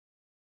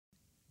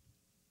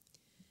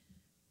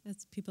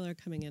As people are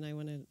coming in, I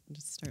want to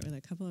just start with a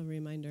couple of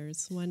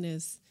reminders. One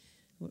is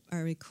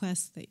our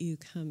request that you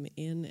come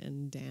in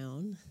and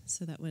down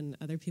so that when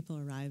other people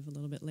arrive a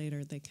little bit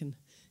later, they can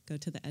go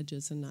to the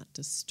edges and not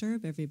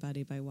disturb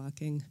everybody by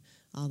walking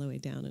all the way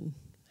down and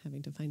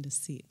having to find a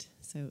seat.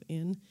 So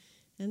in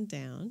and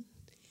down.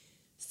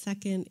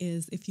 Second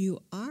is if you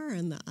are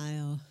in the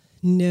aisle,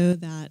 know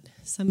that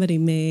somebody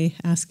may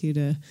ask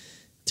you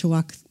to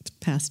walk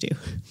past you.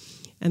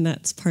 And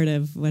that's part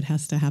of what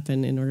has to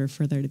happen in order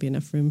for there to be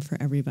enough room for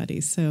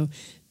everybody. So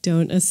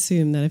don't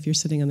assume that if you're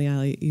sitting on the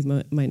aisle,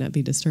 you might not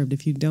be disturbed.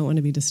 If you don't want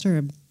to be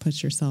disturbed,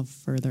 push yourself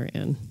further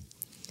in.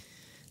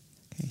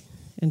 Okay,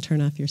 and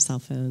turn off your cell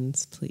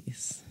phones,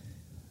 please.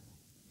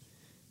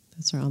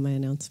 Those are all my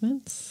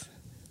announcements.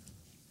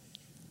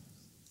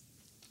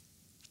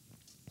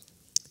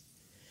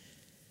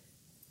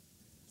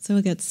 So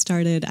we'll get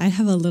started. I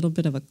have a little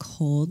bit of a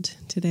cold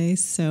today,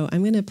 so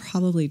I'm going to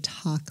probably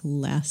talk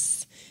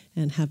less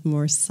and have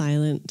more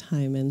silent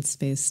time and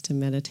space to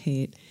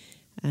meditate.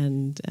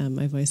 And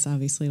my voice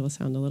obviously will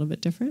sound a little bit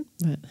different,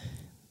 but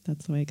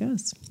that's the way it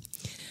goes.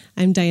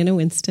 I'm Diana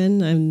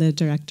Winston. I'm the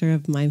Director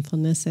of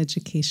Mindfulness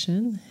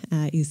Education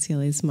at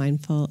UCLA's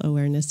Mindful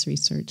Awareness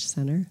Research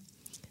Center.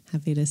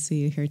 Happy to see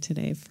you here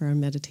today for our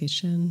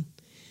meditation.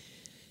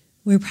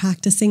 We're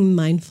practicing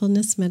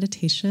mindfulness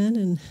meditation,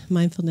 and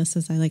mindfulness,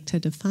 as I like to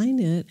define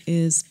it,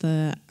 is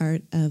the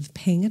art of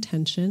paying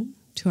attention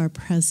to our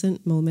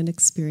present moment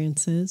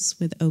experiences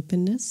with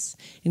openness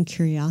and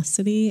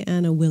curiosity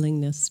and a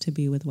willingness to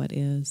be with what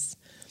is.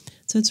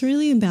 So it's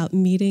really about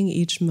meeting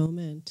each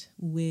moment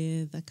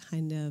with a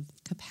kind of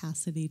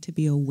capacity to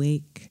be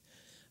awake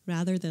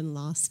rather than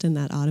lost in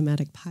that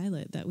automatic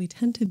pilot that we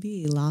tend to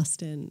be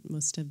lost in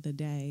most of the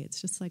day. It's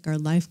just like our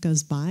life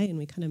goes by and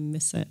we kind of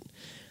miss it.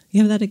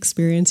 You have that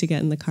experience, you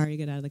get in the car, you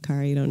get out of the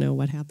car, you don't know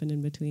what happened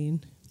in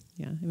between.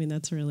 Yeah, I mean,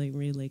 that's really,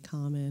 really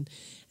common.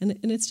 And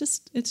it's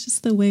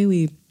just the way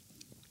we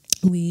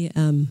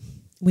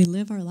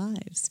live our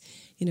lives.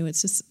 You know,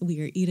 it's just,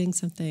 we are eating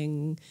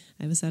something.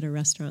 I was at a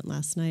restaurant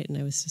last night and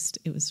it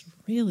was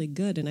really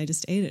good and I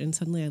just ate it and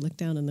suddenly I looked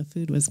down and the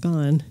food was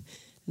gone.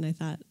 And I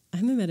thought,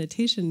 I'm a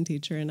meditation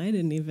teacher and I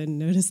didn't even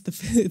notice the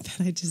food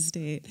that I just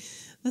ate.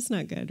 That's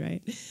not good,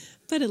 right?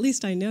 But at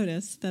least I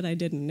noticed that I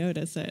didn't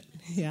notice it.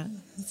 Yeah.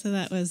 So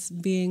that was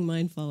being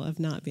mindful of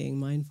not being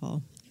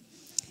mindful.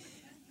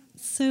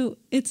 So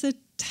it's a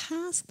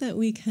task that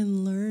we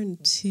can learn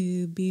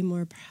to be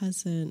more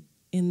present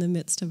in the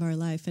midst of our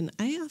life. And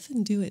I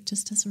often do it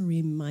just as a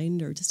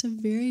reminder, just a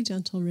very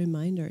gentle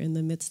reminder in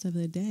the midst of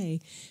the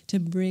day to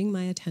bring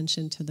my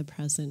attention to the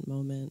present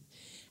moment.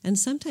 And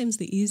sometimes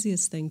the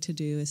easiest thing to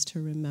do is to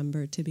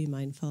remember to be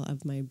mindful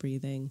of my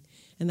breathing.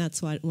 And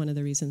that's one of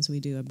the reasons we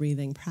do a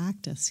breathing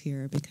practice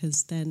here,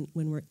 because then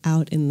when we're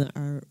out in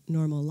our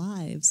normal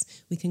lives,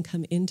 we can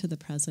come into the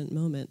present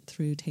moment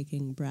through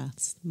taking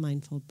breaths,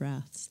 mindful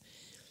breaths.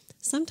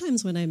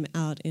 Sometimes when I'm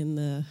out in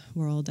the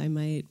world, I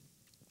might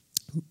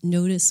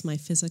notice my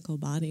physical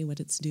body, what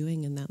it's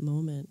doing in that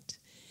moment.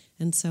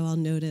 And so I'll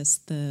notice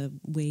the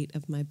weight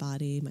of my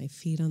body, my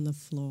feet on the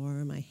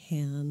floor, my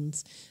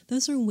hands.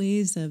 Those are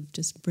ways of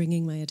just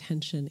bringing my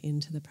attention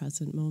into the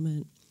present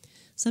moment.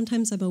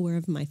 Sometimes I'm aware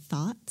of my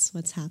thoughts,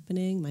 what's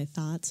happening, my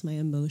thoughts, my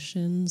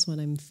emotions, what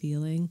I'm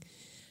feeling.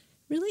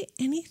 Really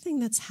anything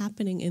that's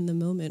happening in the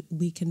moment,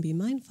 we can be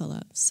mindful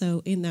of.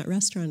 So in that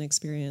restaurant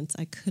experience,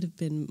 I could have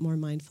been more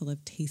mindful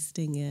of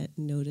tasting it,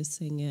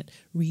 noticing it,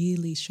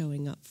 really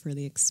showing up for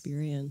the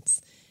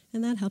experience.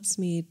 And that helps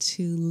me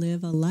to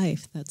live a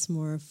life that's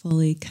more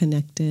fully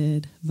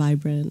connected,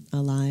 vibrant,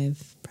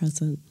 alive,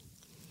 present.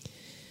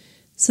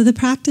 So the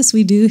practice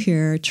we do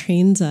here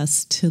trains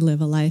us to live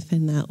a life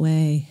in that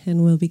way.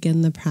 And we'll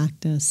begin the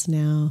practice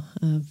now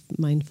of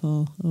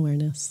mindful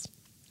awareness.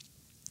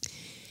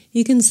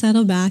 You can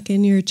settle back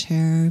in your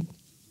chair.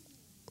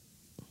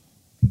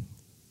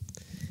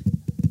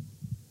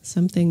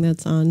 Something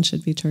that's on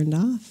should be turned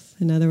off.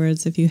 In other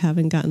words, if you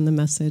haven't gotten the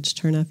message,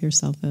 turn off your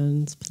cell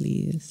phones,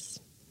 please.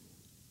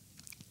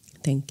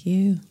 Thank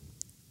you.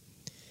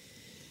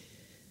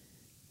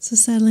 So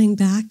settling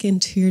back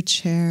into your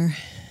chair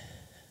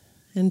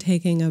and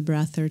taking a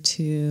breath or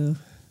two.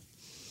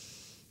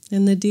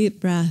 And the deep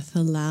breath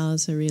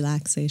allows a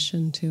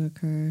relaxation to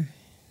occur.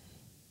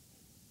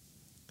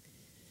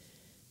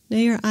 Now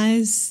your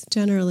eyes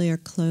generally are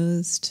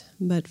closed,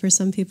 but for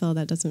some people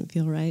that doesn't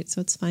feel right,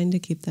 so it's fine to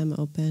keep them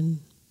open,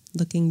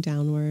 looking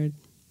downward.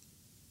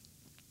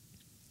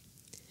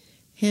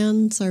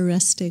 Hands are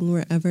resting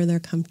wherever they're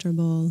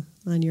comfortable,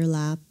 on your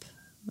lap,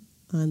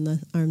 on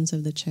the arms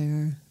of the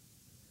chair.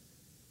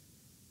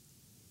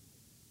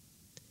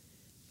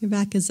 Your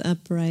back is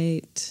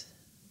upright,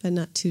 but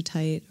not too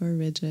tight or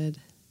rigid,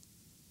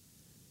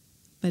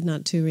 but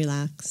not too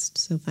relaxed.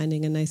 So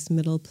finding a nice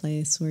middle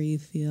place where you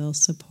feel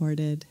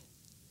supported,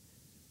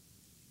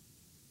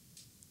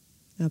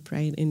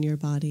 upright in your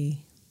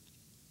body.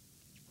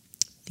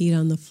 Feet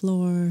on the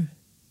floor.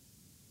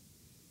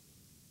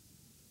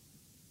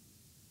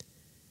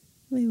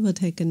 Maybe we'll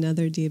take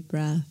another deep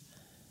breath.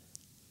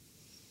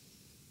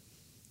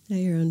 At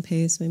your own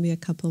pace, maybe a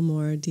couple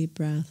more deep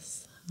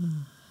breaths.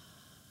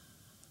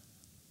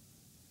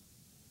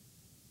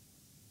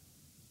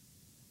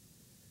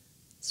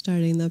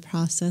 Starting the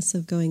process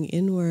of going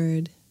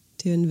inward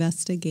to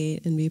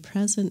investigate and be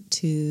present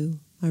to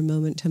our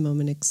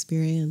moment-to-moment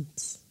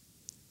experience.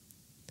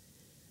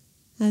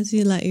 As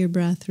you let your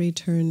breath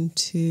return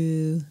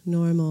to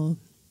normal,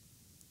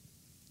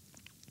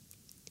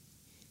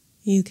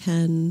 you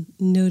can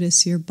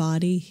notice your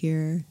body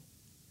here.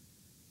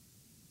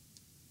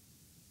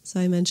 So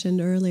I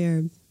mentioned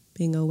earlier,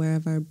 being aware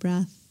of our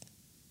breath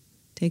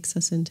takes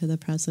us into the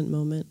present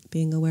moment.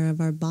 Being aware of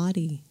our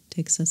body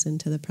takes us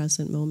into the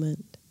present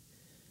moment.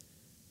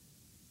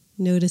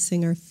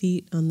 Noticing our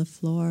feet on the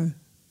floor,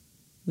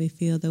 we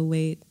feel the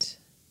weight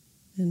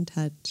and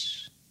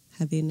touch,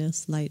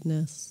 heaviness,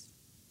 lightness,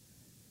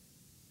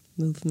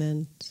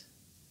 movement.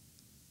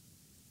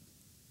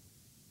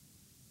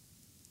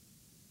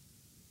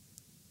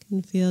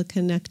 Can feel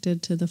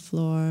connected to the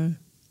floor.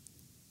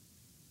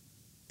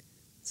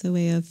 It's a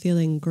way of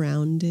feeling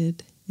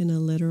grounded in a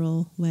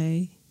literal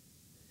way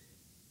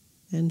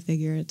and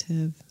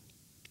figurative.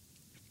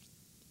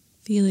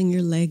 Feeling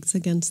your legs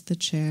against the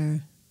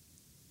chair.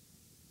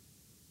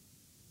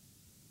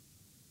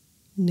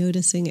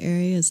 Noticing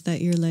areas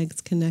that your legs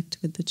connect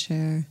with the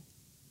chair,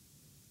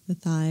 the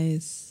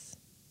thighs,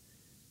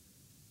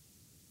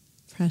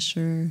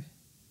 pressure,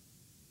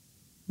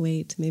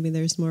 weight. Maybe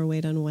there's more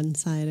weight on one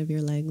side of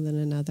your leg than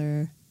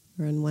another,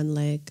 or on one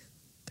leg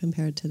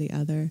compared to the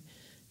other.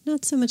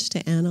 Not so much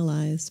to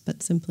analyze,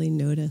 but simply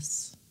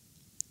notice.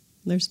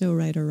 There's no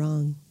right or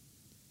wrong.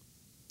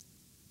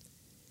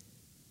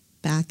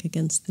 Back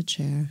against the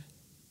chair.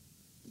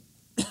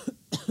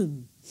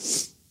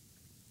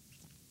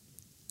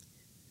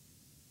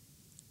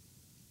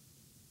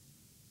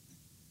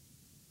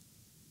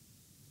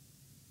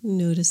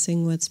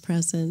 Noticing what's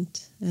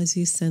present as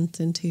you sense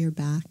into your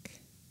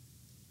back.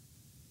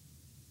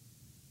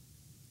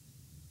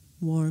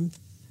 Warmth,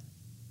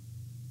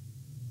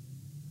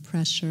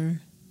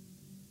 pressure,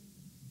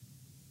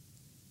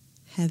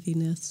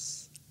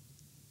 heaviness.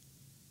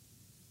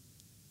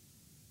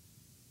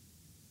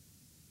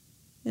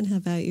 And how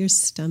about your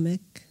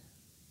stomach?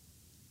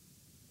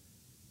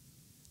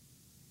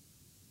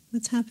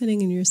 What's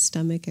happening in your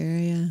stomach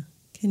area?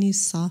 Can you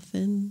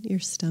soften your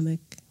stomach?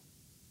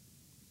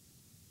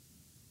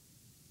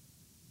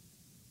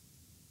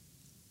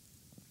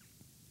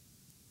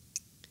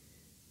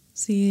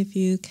 See if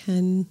you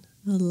can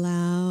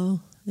allow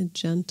a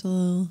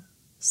gentle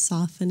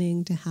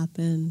softening to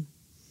happen.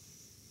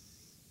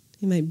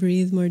 You might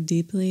breathe more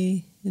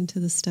deeply into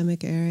the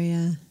stomach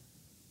area.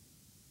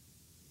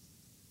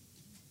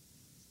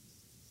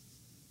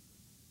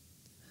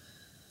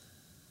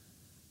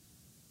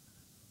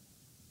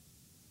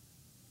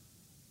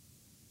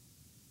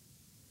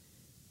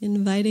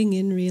 Inviting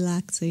in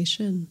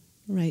relaxation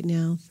right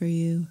now for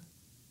you.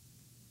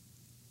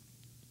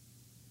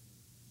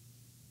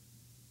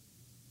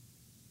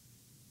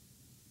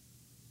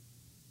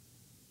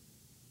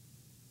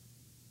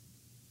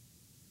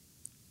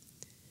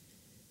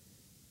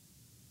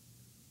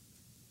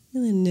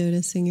 And then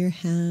noticing your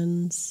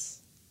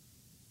hands,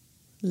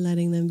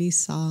 letting them be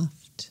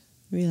soft,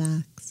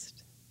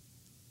 relaxed.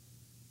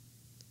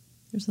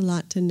 There's a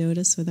lot to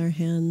notice with our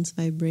hands,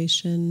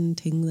 vibration,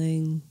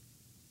 tingling,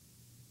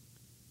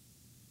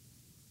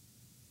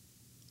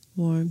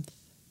 warmth.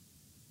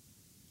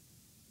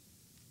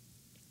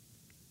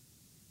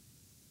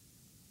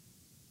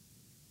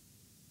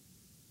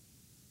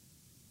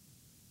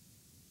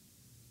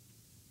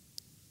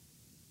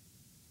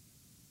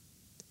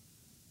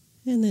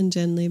 And then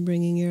gently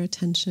bringing your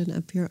attention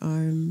up your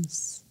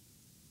arms.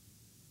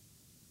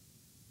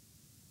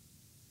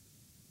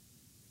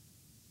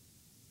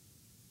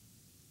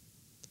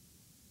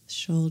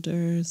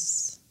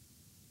 Shoulders,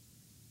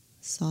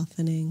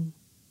 softening.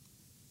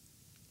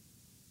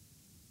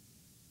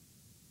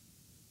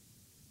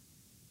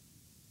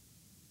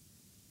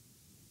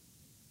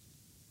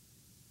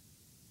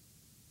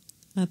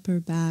 Upper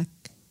back,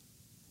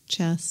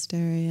 chest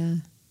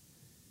area.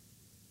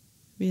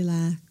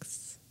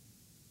 Relax.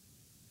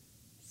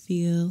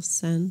 Feel,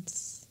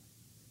 sense,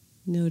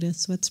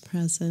 notice what's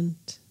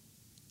present.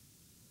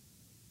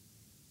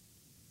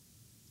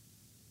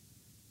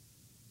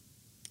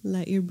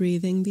 Let your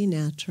breathing be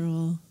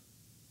natural,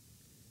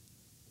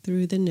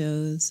 through the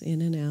nose,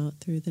 in and out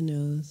through the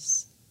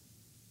nose.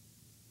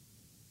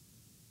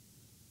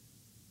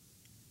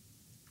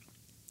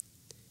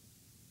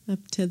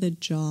 Up to the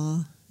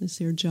jaw. Is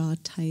your jaw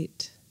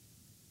tight?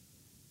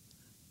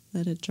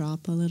 Let it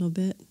drop a little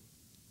bit.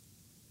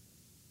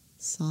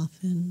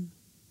 Soften.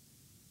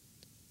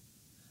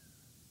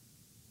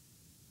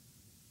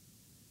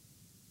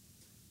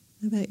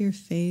 How about your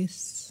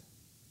face?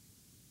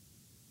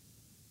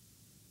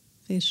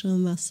 Facial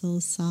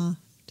muscles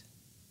soft,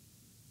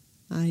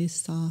 eyes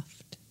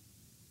soft.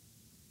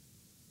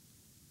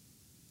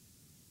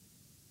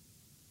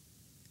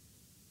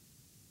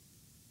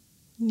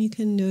 And you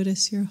can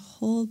notice your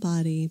whole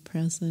body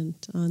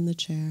present on the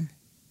chair.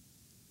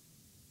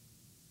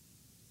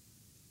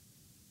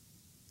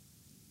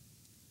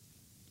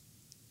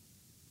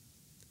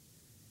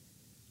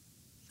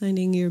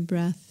 Finding your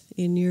breath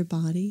in your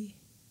body.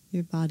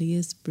 Your body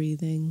is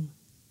breathing.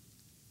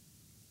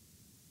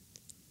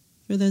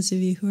 For those of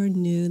you who are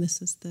new, this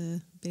is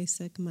the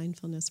basic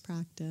mindfulness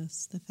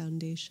practice, the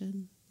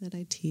foundation that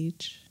I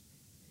teach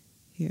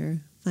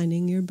here.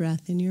 Finding your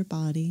breath in your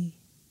body.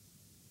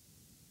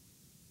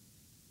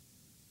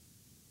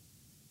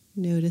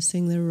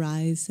 Noticing the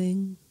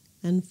rising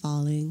and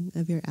falling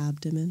of your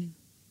abdomen.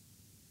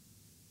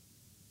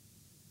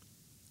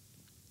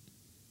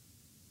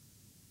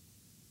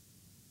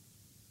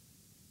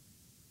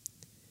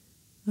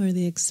 Or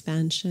the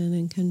expansion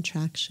and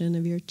contraction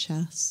of your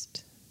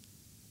chest.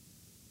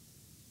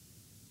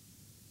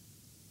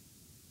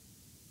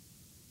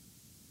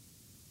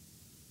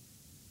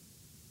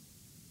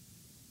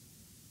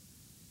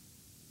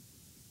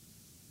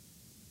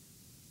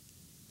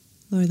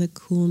 Or the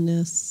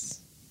coolness,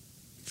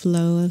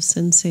 flow of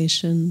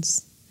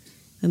sensations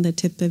on the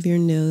tip of your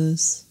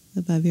nose,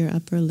 above your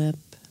upper lip.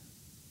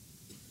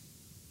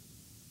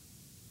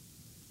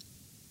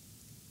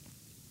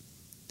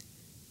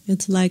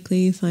 It's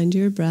likely you find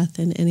your breath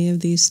in any of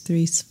these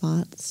three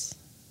spots.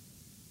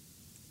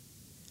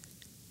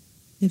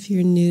 If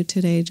you're new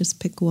today, just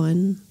pick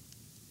one.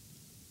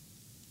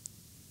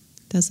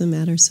 Doesn't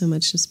matter so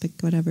much, just pick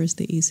whatever's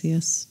the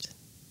easiest.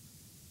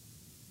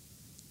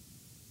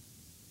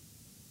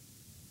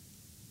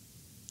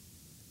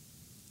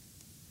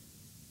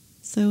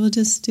 So we'll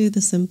just do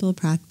the simple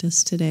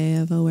practice today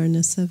of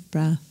awareness of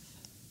breath.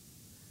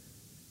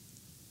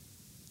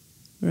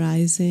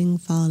 Rising,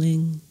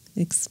 falling,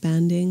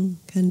 expanding,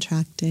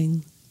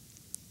 contracting,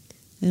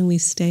 and we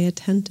stay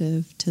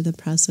attentive to the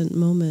present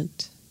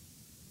moment.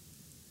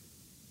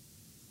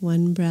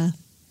 One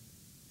breath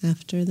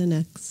after the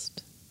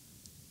next.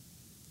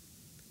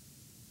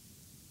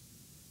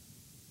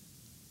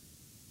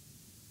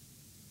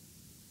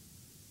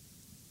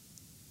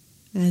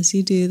 As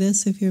you do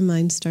this, if your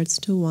mind starts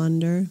to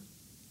wander,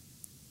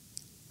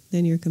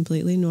 then you're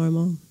completely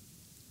normal.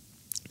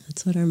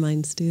 That's what our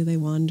minds do, they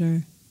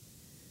wander.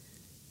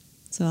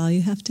 So all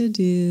you have to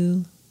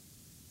do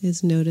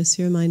is notice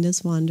your mind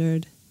has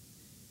wandered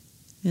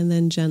and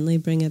then gently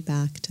bring it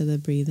back to the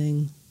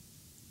breathing.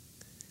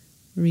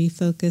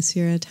 Refocus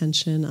your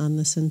attention on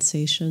the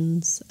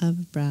sensations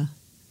of breath.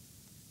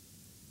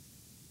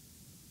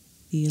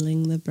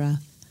 Feeling the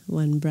breath,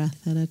 one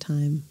breath at a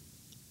time.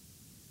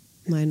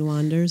 Mind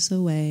wanders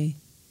away.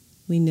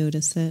 We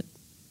notice it,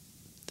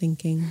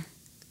 thinking,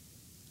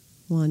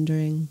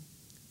 wandering,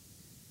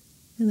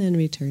 and then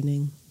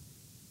returning.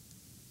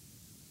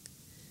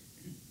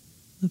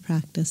 We'll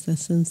practice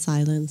this in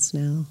silence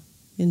now.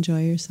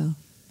 Enjoy yourself.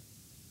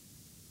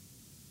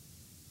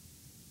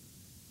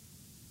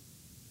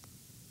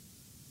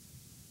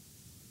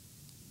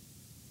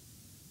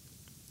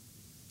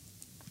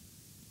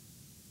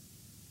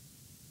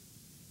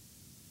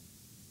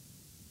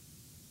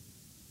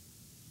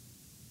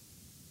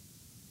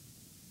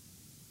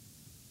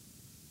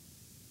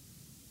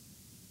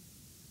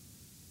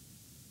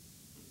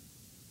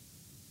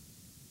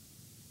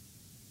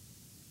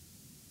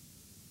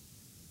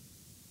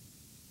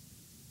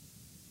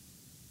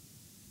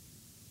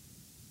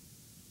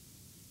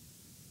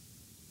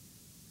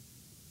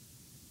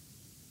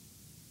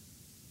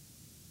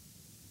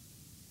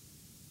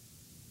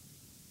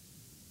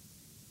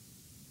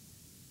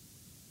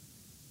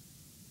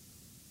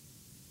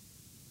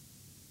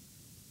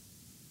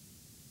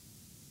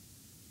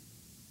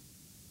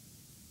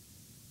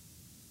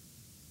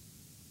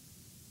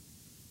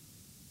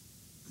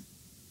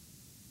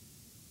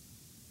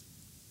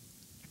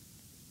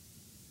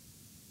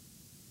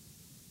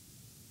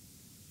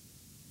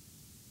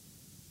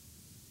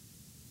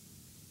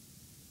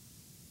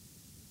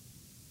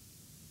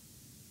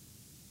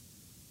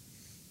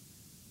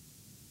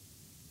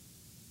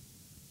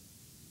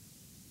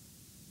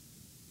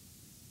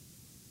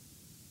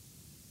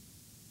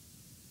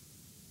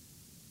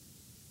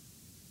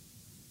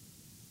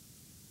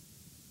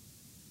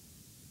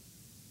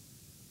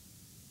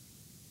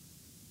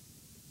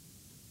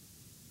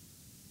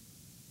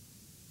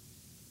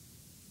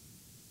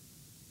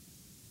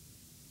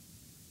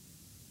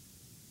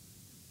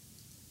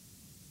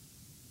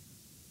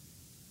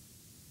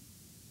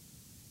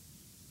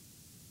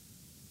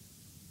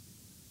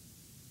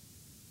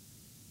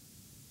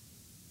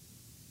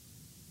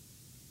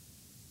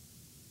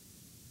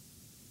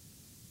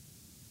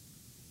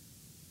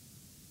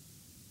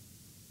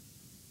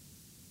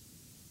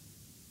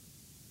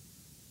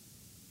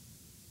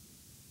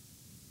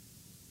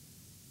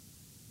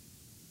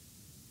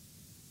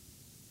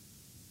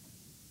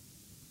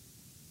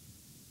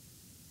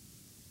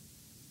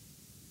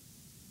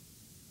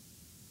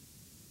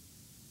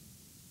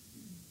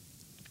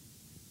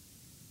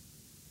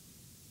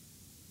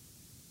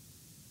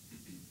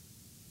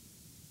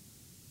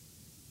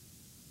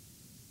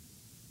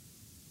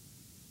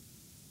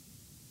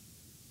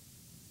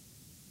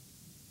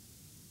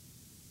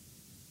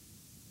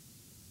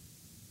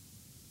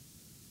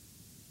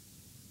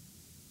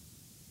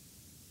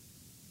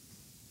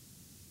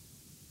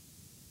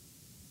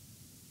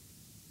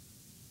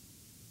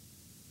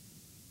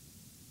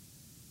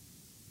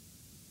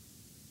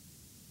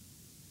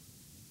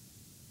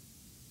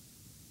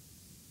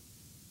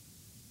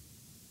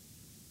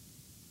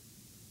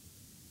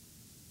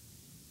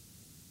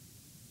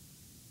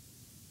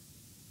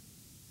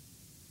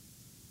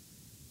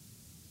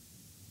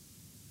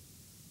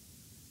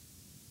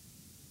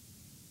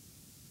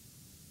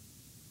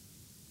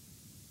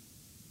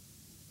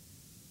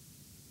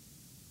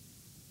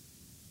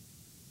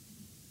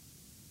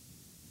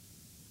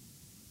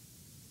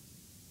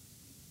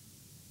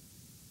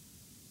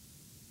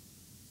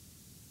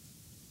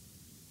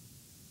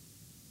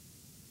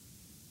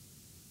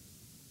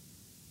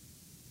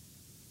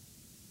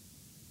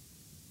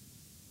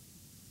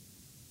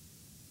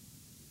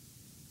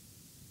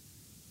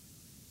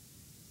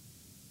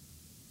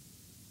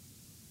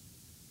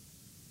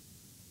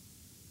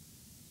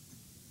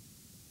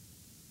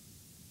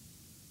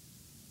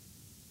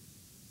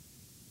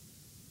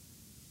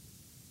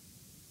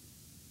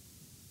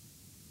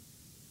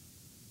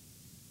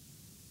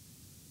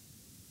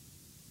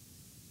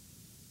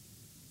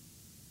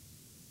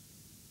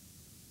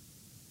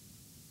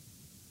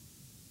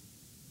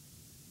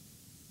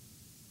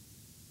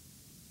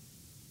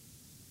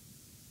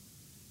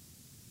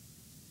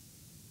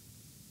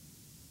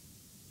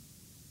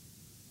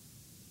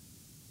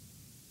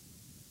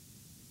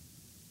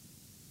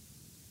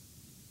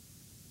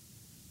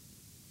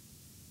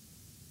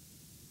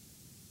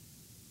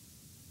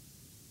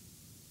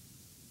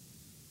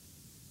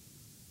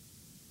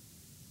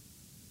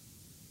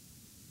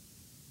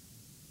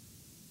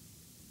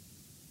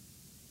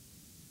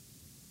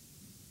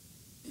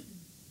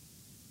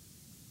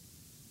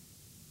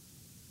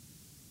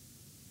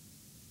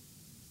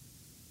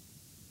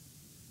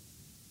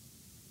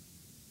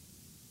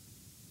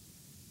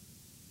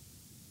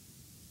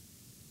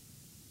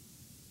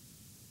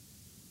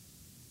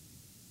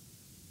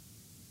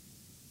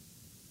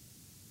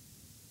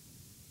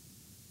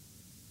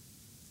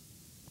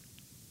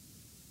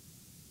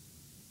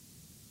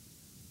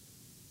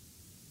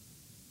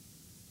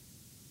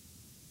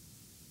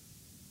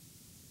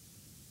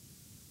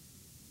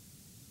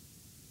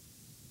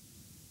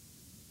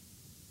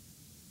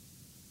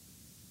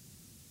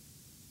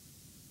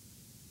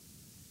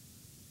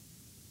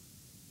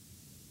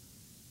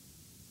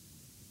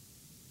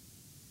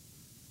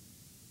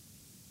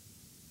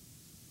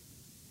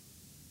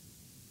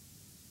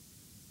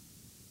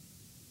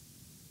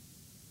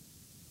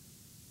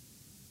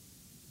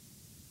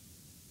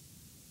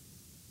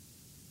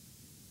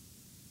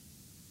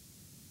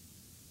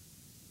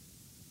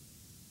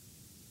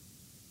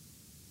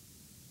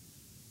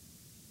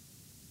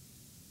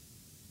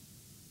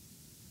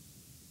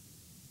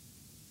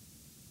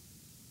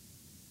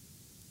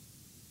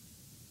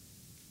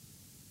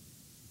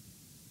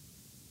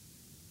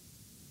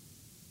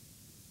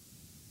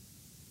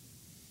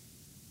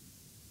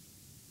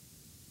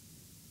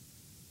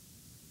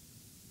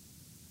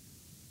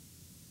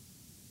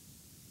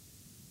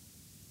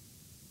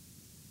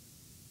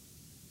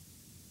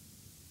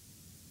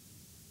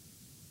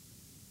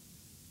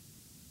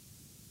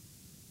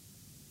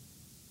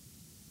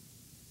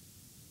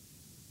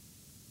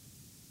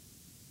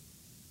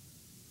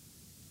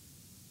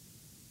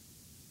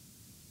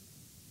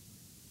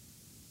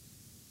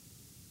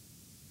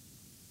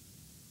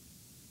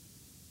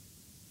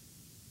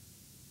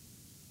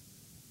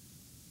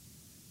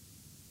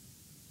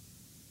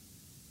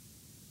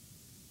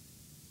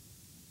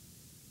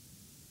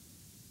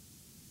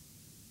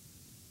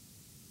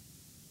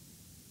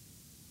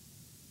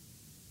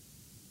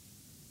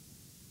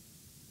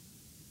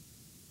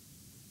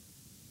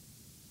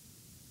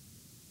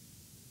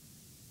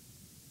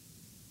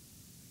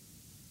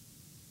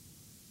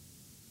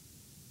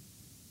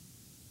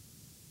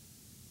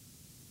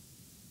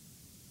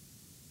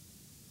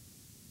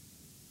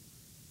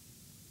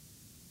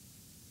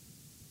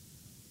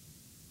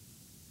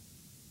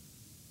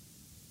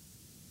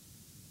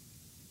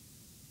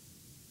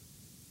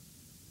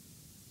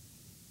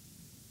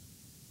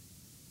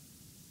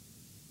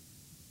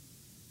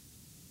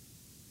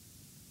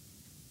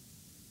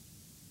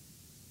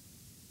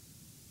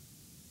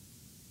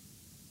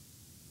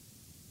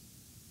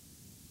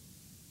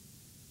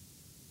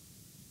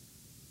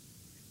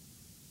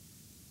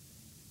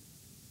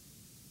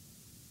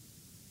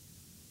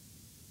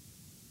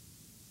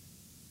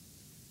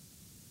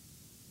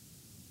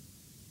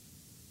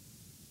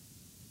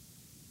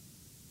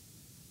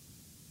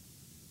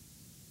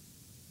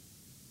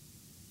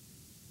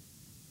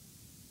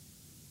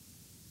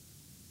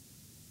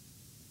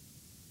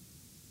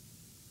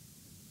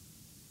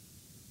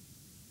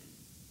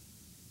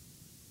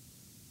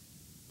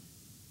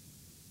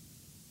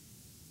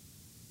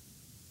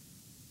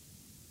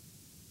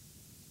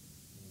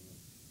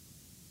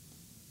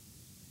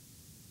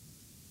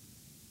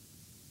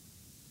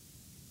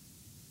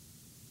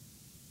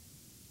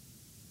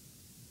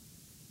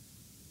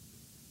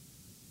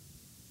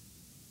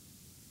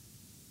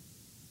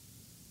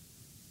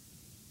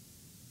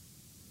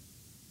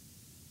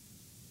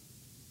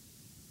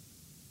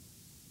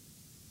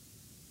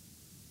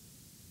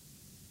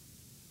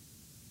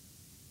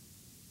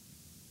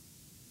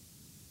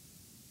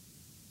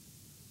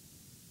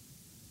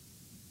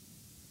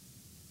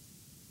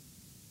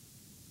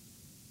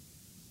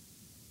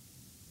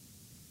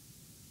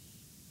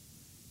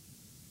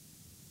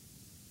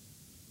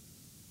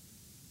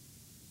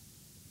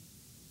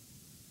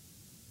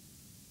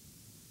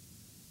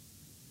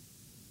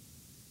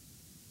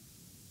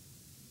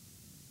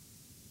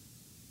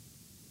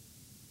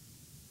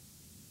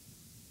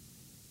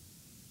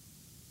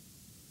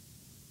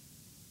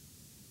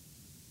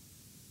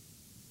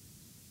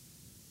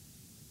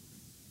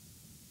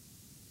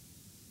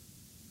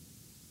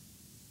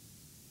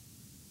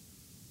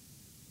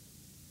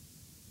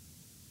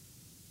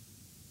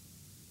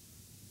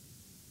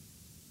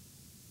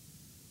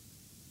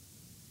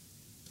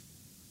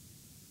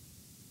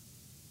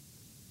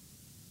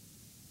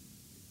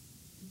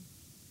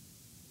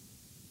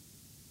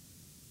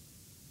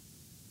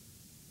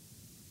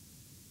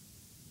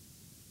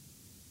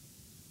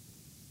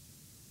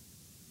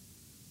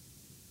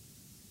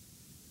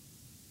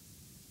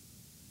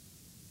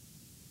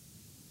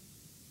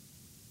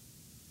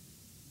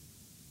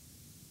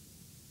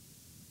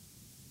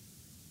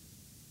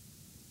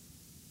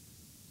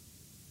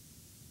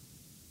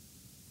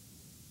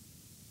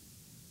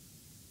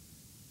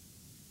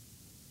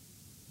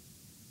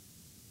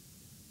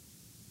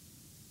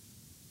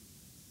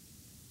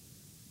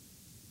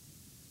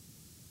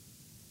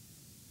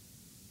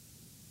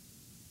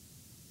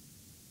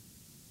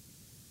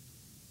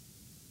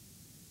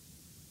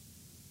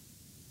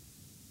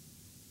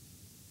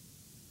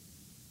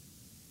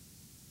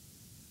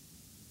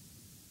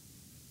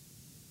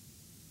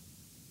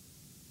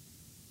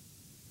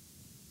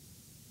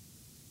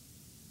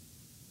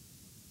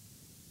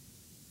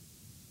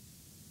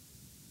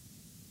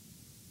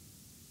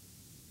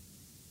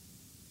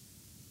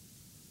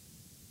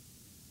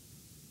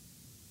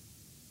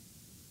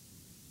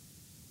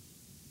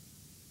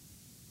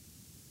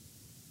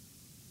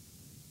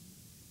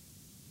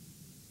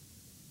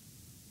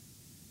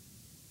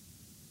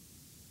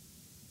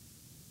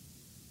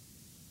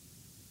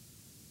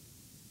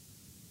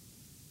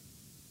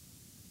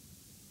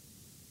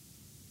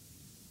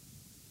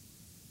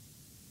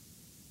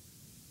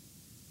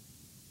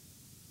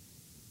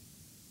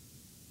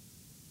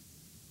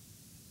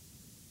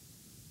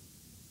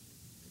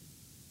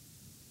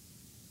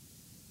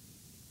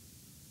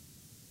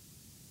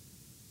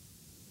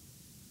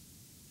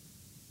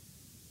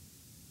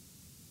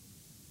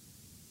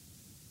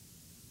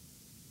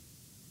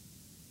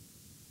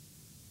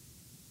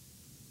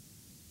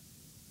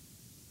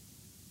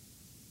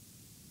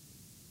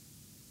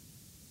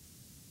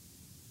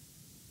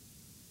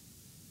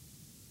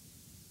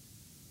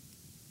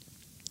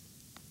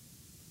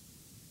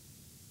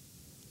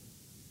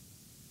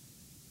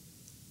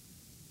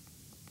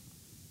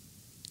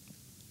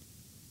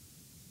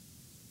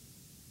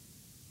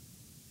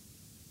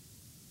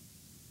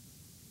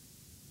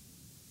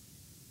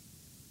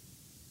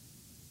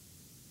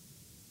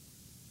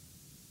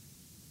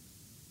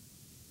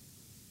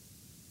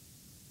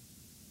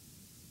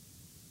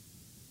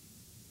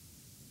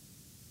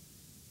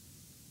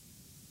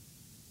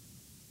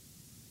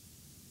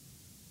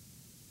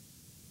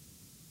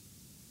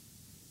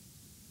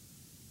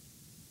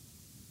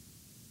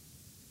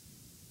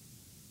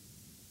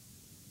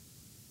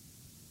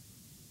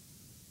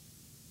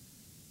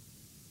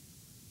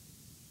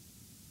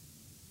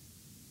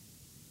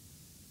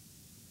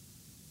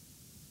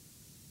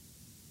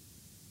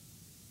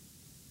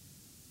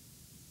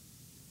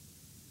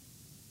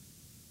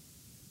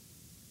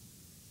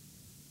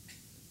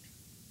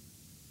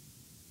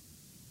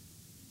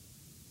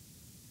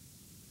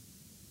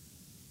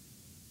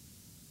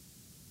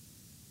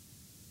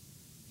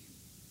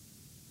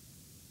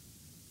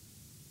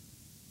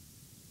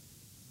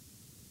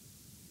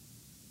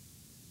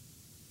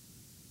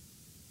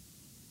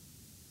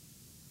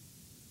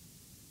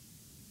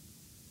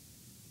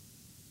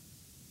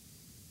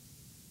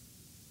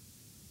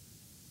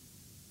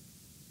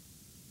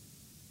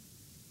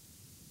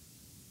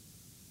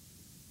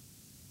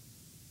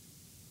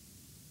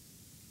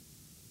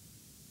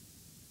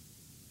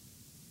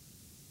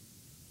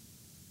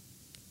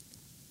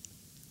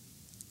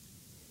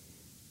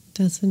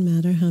 doesn't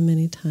matter how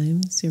many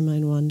times your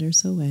mind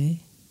wanders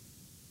away.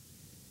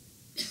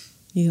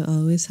 You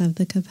always have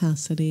the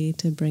capacity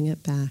to bring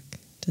it back,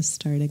 to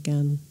start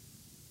again.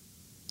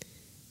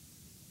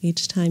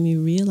 Each time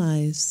you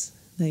realize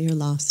that you're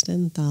lost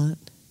in thought,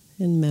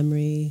 in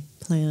memory,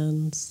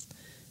 plans,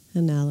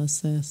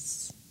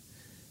 analysis,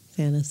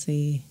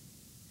 fantasy,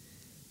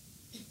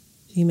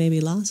 you may be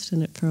lost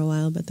in it for a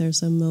while, but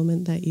there's a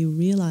moment that you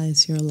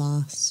realize you're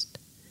lost,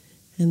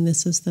 and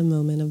this is the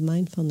moment of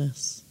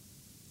mindfulness.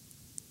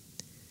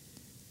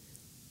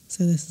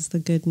 So this is the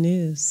good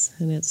news,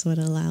 and it's what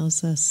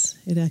allows us,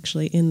 it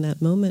actually, in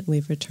that moment,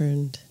 we've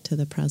returned to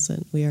the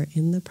present. We are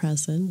in the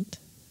present,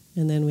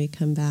 and then we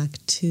come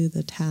back to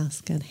the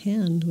task at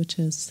hand, which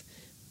is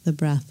the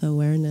breath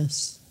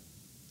awareness.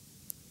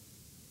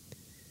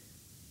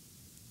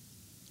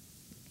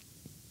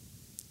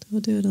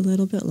 We'll do it a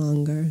little bit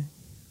longer.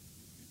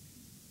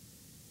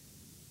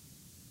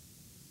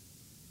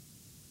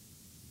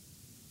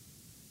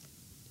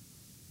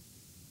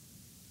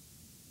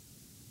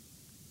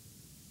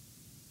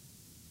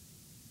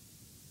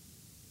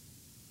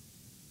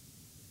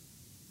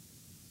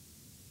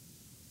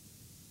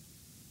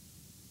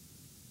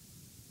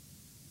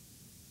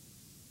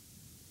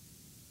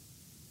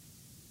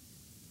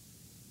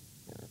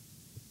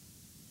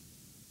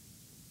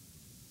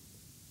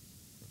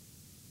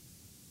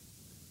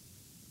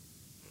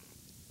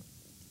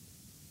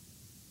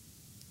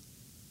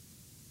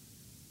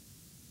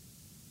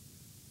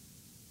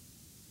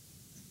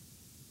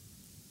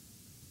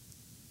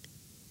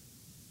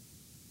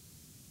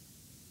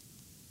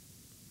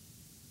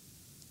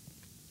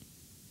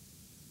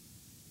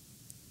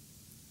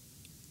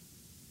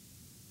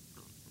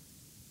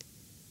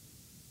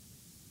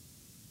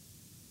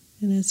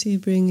 And as you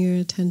bring your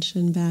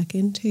attention back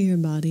into your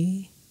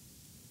body,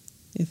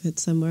 if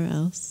it's somewhere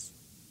else,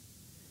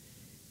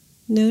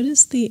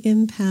 notice the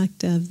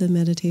impact of the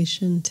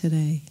meditation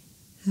today.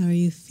 How are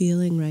you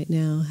feeling right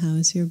now? How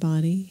is your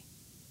body?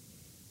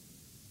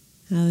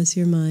 How is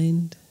your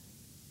mind?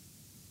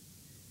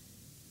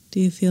 Do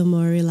you feel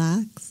more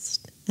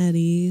relaxed, at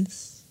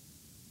ease,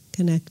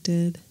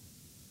 connected,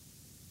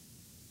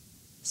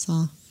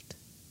 soft,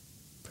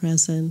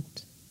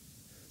 present,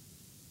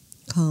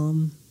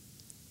 calm?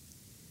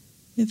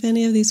 If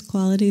any of these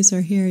qualities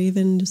are here,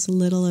 even just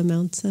little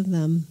amounts of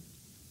them,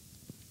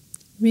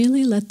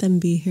 really let them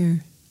be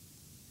here.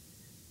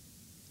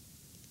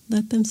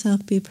 Let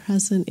themselves be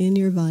present in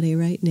your body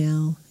right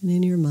now and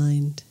in your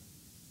mind.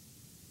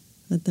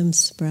 Let them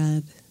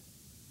spread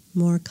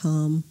more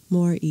calm,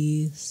 more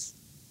ease,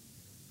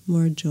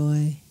 more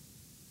joy,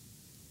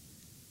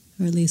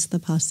 or at least the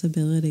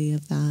possibility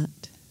of that.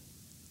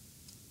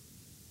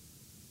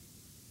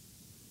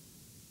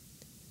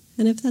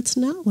 And if that's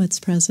not what's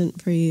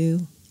present for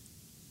you,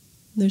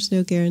 there's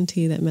no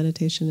guarantee that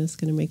meditation is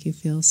going to make you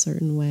feel a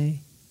certain way.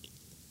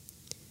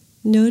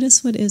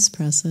 Notice what is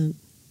present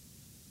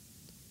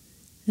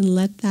and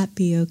let that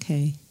be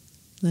okay.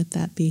 Let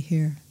that be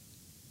here.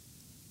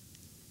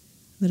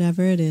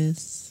 Whatever it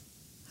is,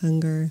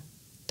 hunger,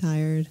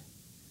 tired,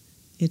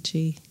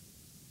 itchy,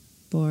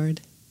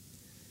 bored,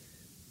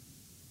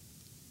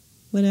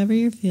 whatever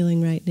you're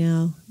feeling right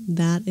now,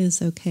 that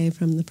is okay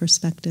from the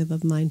perspective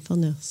of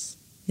mindfulness.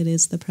 It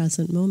is the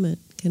present moment.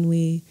 Can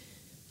we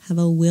have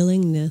a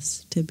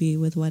willingness to be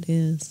with what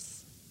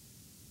is?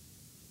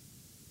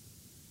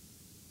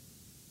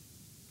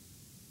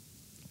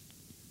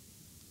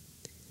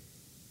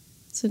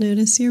 So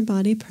notice your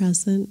body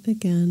present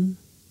again.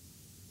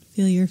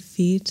 Feel your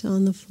feet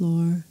on the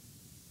floor,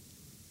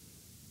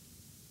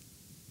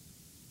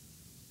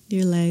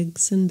 your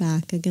legs and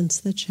back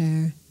against the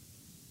chair.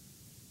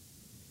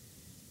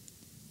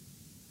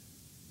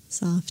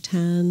 Soft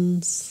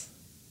hands,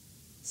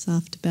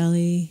 soft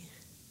belly,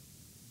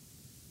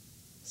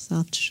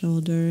 soft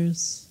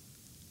shoulders,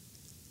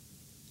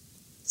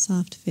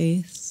 soft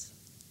face.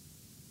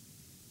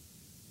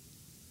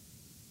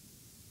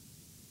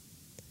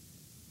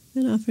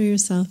 And offer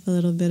yourself a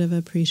little bit of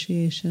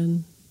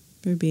appreciation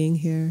for being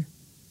here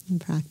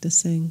and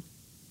practicing.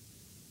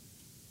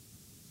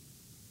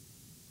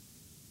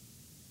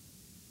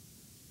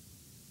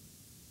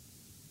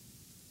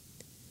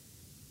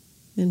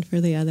 And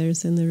for the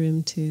others in the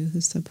room too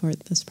who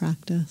support this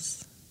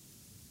practice.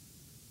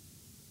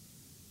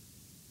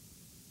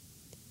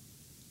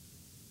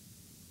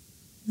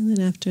 And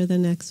then after the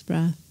next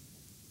breath,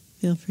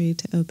 feel free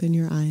to open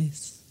your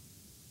eyes.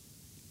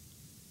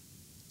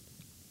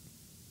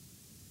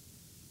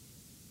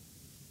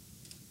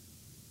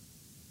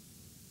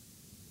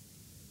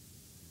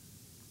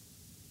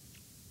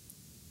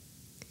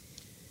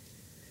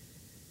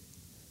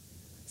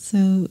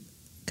 So,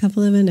 a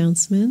couple of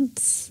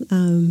announcements,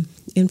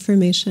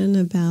 information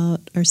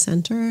about our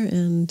center,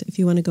 and if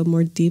you want to go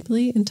more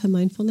deeply into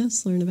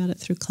mindfulness, learn about it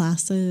through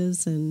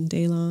classes and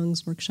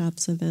day-longs,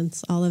 workshops,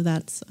 events, all of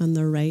that's on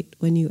the right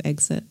when you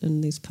exit,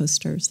 and these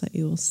posters that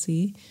you will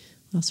see,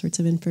 all sorts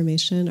of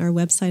information. Our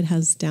website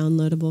has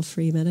downloadable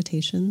free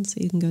meditations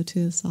that you can go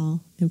to, so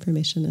all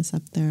information is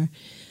up there.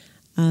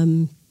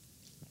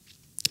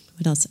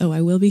 What else? Oh, I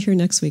will be here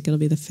next week. It'll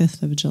be the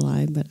 5th of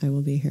July, but I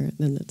will be here,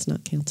 and it's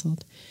not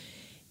canceled.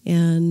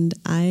 And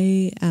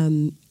I,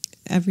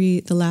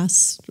 the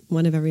last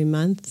one of every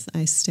month,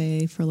 I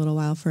stay for a little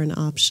while for an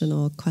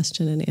optional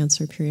question and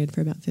answer period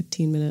for about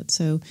 15 minutes.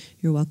 So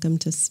you're welcome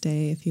to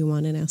stay if you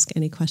want and ask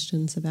any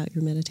questions about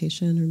your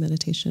meditation or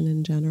meditation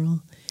in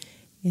general.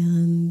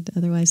 And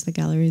otherwise, the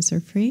galleries are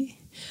free.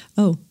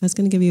 Oh, I was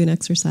going to give you an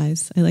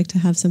exercise. I like to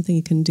have something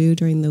you can do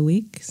during the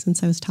week.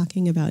 Since I was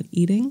talking about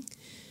eating,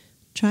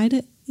 try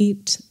to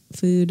eat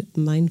food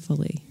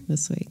mindfully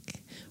this week.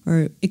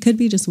 Or it could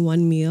be just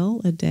one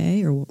meal a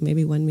day, or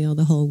maybe one meal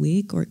the whole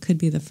week, or it could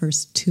be the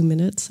first 2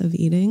 minutes of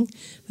eating.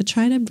 But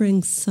try to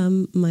bring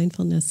some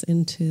mindfulness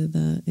into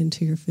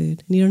your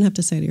food. And you don't have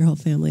to say to your whole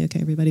family, okay,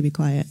 everybody be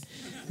quiet.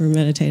 We're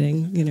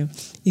meditating.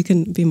 You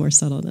can be more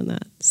subtle than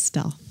that.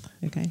 Stealth,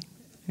 okay?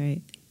 All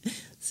right.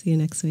 See you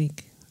next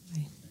week.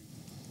 Bye.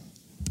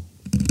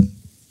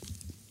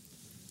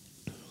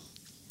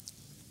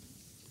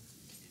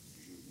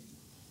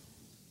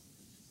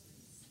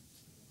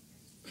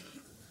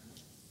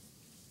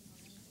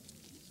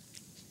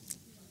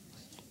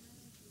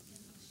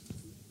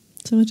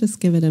 So we'll just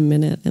give it a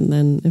minute, and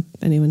then if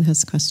anyone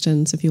has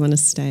questions, if you want to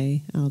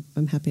stay,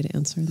 I'm happy to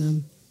answer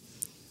them.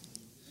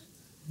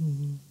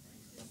 Mm-hmm.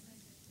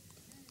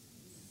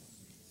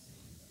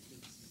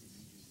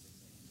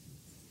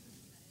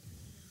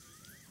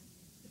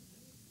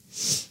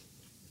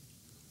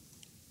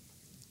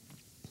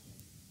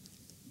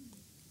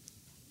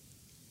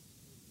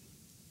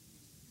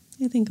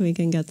 I think we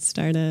can get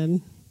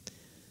started.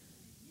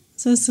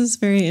 So this is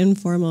very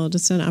informal,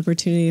 just an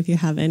opportunity if you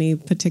have any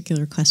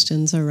particular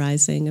questions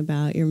arising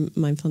about your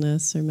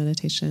mindfulness or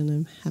meditation.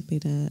 I'm happy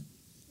to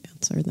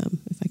answer them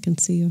if I can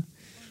see you.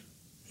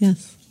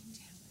 Yes?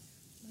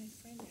 My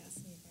friend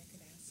asked me if I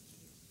could ask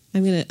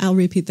you. I'll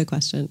repeat the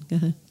question. Go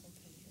ahead. Okay.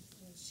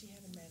 Well, she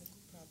had a medical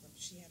problem.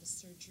 She had a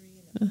surgery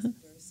and it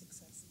wasn't very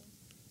successful.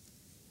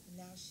 And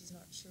now she's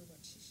not sure what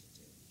she should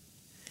do.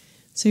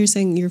 So you're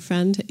saying your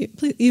friend,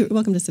 please, you're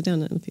welcome to sit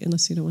down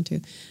unless you don't want to.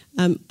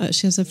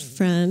 She has a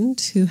friend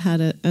who had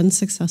an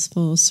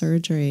unsuccessful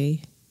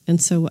surgery.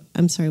 And so,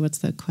 I'm sorry, what's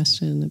the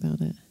question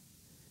about it?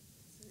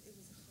 So it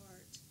was a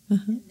heart,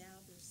 and now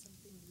there's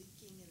something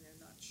leaking and they're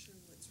not sure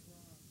what's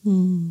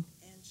wrong.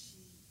 And she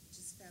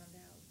just found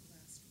out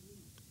last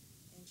week.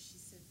 And she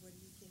said, what do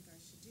you think I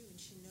should do? And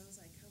she knows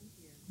I come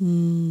here.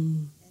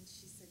 And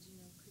she said,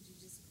 could you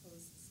just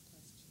pose this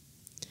question?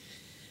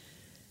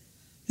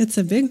 It's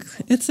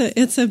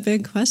a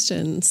big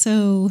question.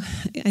 So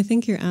I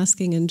think you're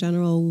asking in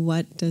general,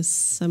 what does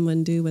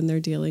someone do when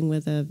they're dealing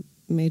with a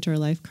major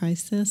life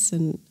crisis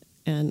and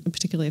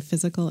particularly a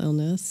physical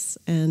illness,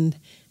 and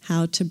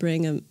how to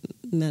bring a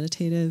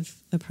meditative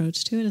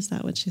approach to it? Is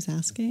that what she's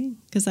asking?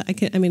 Because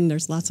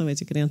there's lots of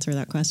ways you could answer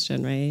that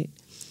question, right?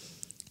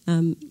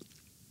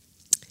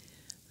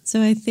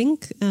 So I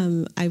think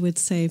I would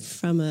say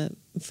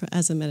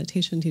as a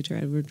meditation teacher,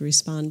 I would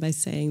respond by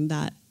saying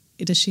that,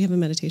 does she have a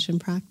meditation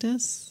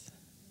practice?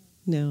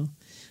 No.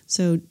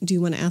 So do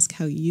you want to ask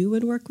how you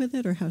would work with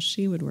it or how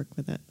she would work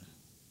with it?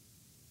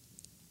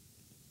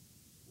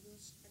 Well,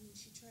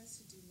 she tries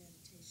to do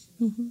meditation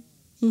on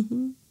her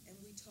own, and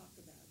we talk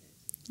about it.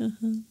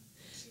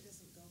 She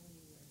doesn't go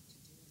anywhere to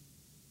do it.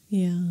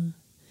 Yeah.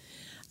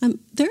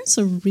 There's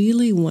a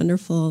really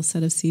wonderful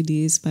set of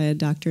CDs by a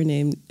doctor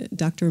named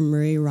Dr.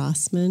 Murray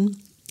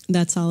Rossman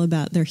that's all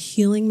about their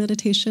healing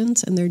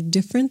meditations, and they're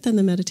different than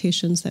the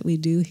meditations that we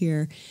do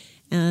here.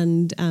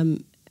 And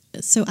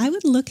so I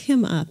would look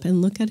him up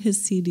and look at his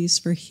CDs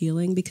for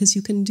healing, because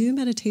you can do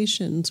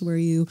meditations where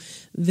you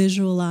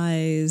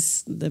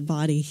visualize the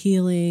body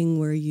healing,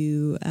 where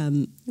you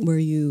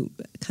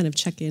kind of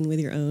check in with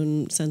your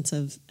own sense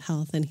of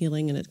health and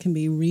healing, and it can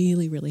be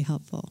really, really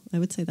helpful. I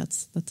would say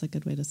that's a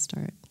good way to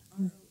start.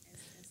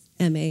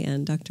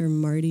 M-A-N, Dr.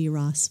 Marty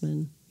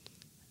Rossman.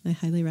 I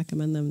highly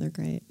recommend them. They're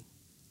great.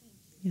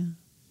 Yeah.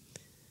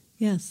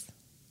 Yes.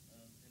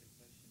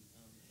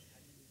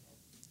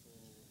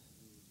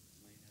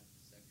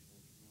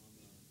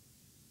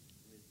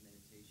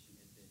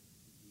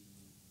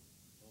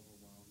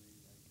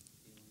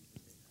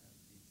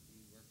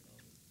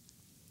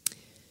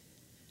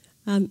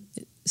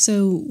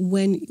 So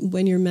when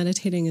you're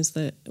meditating,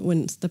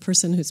 when the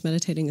person who's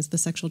meditating is the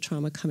sexual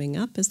trauma coming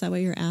up, is that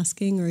what you're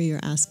asking, or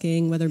you're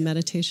asking whether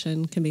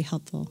meditation can be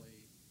helpful?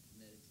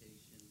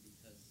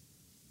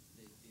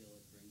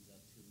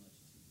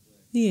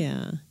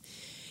 Yeah.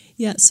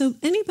 So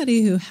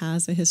anybody who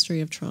has a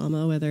history of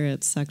trauma, whether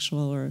it's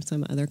sexual or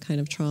some other kind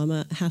of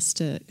trauma, has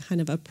to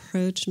kind of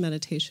approach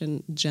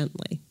meditation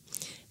gently,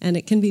 and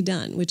it can be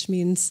done, which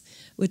means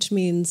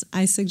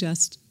I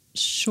suggest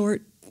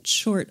short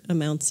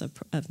amounts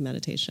of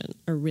meditation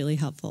are really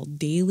helpful.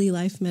 Daily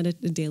life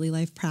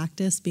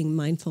practice, being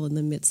mindful in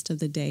the midst of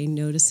the day,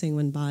 noticing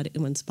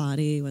one's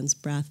body, one's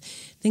breath,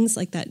 things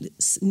like that,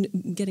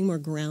 getting more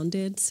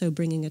grounded. So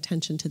bringing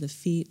attention to the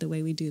feet, the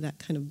way we do that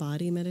kind of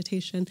body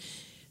meditation,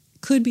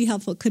 could be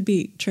helpful, could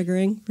be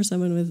triggering for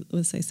someone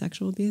with say,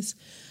 sexual abuse.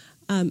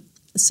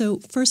 So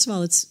first of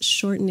all, it's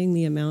shortening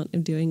the amount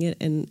of doing it,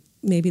 and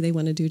maybe they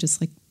want to do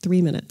just like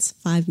 3 minutes,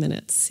 5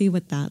 minutes, see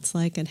what that's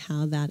like and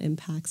how that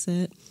impacts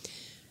it.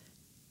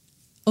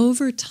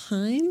 Over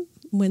time,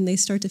 when they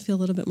start to feel a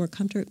little bit more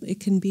comfortable, it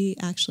can be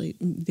actually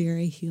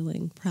very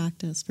healing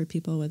practice for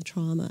people with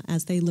trauma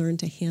as they learn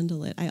to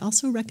handle it. I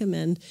also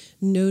recommend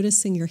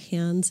noticing your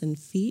hands and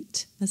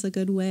feet as a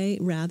good way,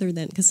 rather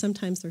than, because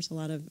sometimes there's a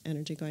lot of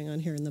energy going on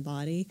here in the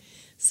body.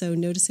 So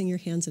noticing your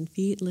hands and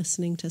feet,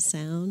 listening to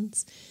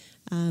sounds.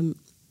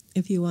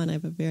 If you want, I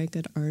have a very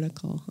good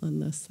article on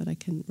this that I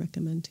can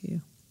recommend to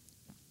you.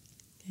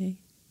 Okay,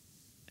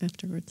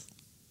 afterwards.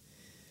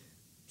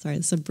 Sorry,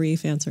 this is a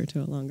brief answer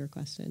to a longer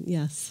question.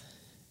 Yes.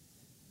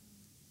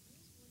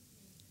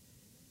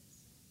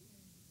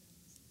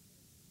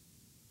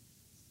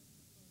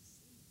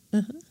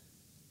 Uh-huh.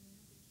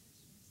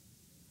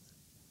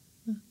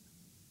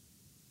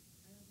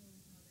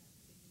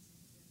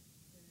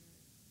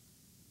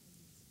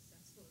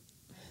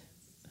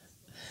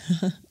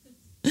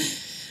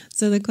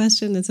 So the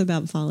question is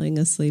about falling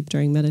asleep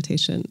during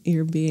meditation.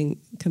 You're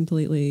being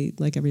completely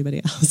like everybody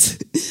else.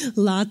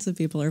 Lots of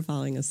people are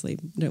falling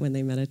asleep when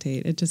they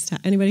meditate. It just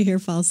anybody here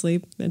fall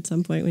asleep at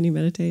some point when you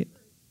meditate?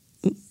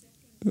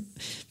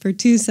 For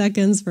 2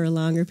 seconds, for a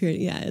longer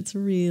period. Yeah, it's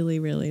really,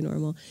 really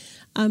normal.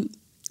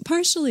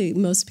 Partially,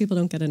 most people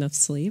don't get enough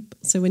sleep.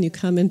 So when you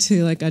come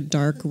into like a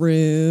dark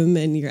room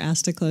and you're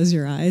asked to close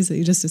your eyes,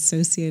 you just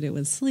associate it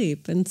with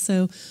sleep. And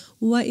so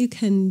what you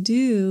can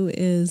do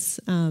is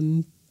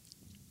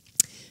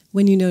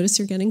when you notice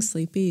you're getting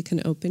sleepy, you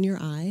can open your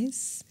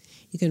eyes.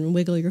 You can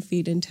wiggle your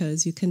feet and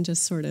toes. You can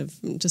just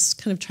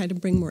kind of try to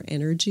bring more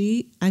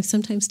energy. I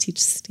sometimes teach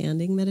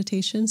standing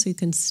meditation, so you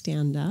can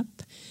stand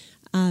up.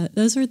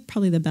 Those are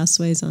probably the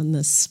best ways on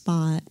the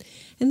spot.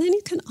 And then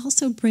you can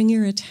also bring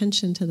your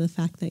attention to the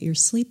fact that you're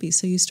sleepy.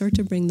 So you start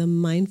to bring the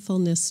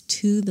mindfulness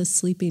to the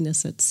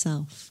sleepiness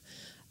itself.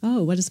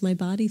 Oh, what does my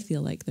body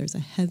feel like? There's a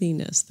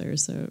heaviness.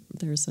 There's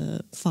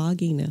a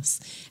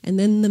fogginess. And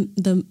then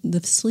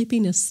the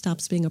sleepiness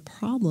stops being a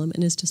problem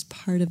and is just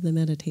part of the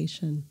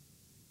meditation.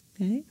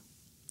 Okay?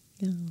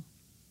 Yeah.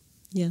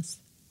 Yes.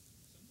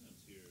 Sometimes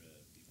hear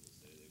people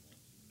say they want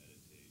to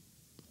meditate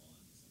on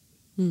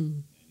something.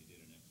 Hmm. And you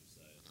did an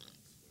exercise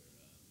once where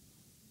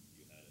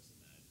you had us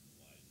imagine a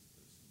wise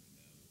person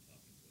we know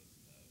talking to us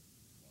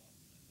about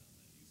cloth, and I found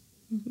that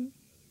useful. Do you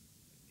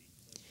have any other techniques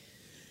like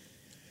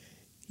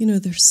that? You know,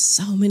 there's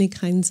so many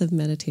kinds of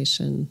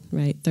meditation,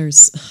 right?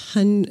 There's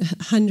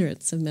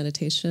hundreds of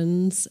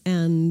meditations,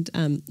 and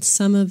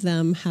some of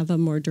them have a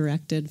more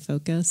directed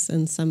focus,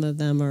 and some of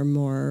them are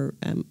more,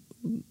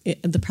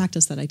 the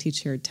practice that I teach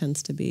here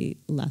tends to be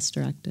less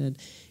directed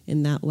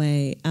in that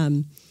way.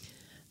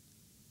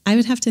 I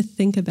would have to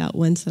think about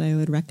ones that I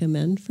would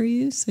recommend for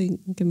you, so you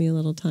can give me a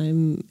little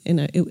time.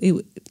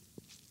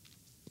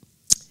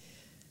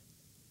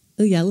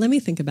 Yeah, let me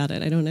think about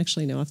it. I don't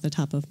actually know off the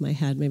top of my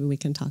head. Maybe we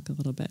can talk a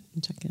little bit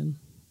and check in.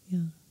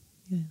 Yeah,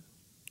 yeah.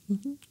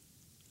 Mm-hmm.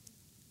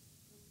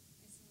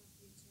 I saw a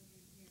few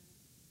children here.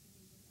 I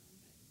think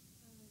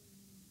they're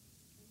gone,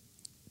 but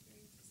I'm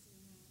very interested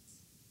in that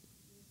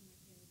with my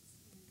kids,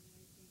 and I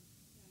think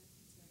that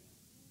it's very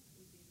helpful.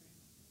 It would be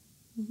very helpful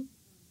Mm-hmm.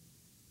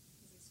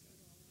 Because I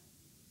struggle a lot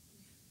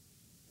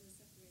as a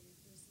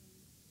separated person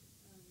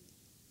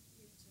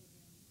with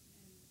children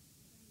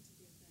and trying to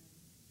give them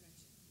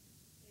direction.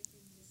 I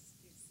think this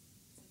is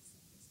like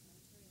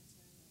self-explanatory. That's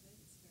why I love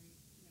it. It's very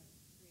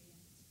free and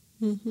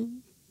Mm-hmm.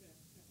 without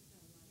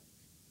a lot of.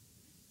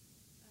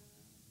 How do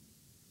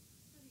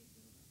you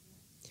feel about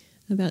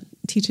that? About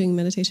teaching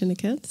meditation to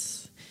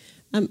kids.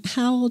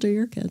 How old are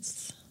your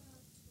kids?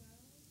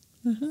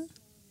 12. Uh-huh. For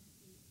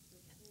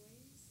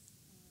boys,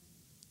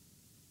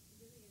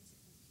 really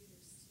into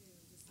computers too,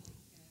 just like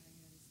use things like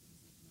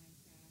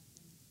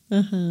Minecraft. And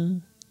Uh-huh. I'm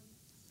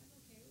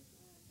okay with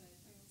that, but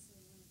I also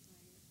want to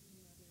find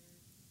new other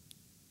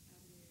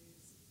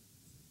avenues.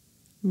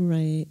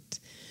 Right.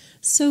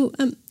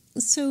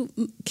 So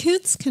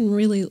kids can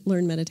really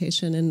learn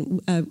meditation,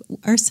 and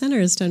our center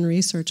has done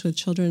research with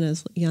children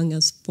as young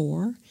as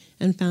 4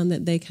 and found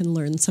that they can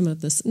learn some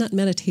of this, not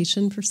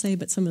meditation per se,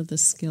 but some of the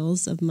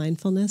skills of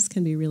mindfulness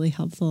can be really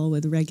helpful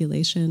with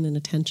regulation and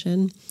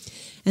attention.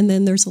 And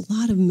then there's a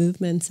lot of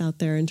movements out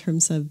there in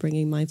terms of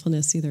bringing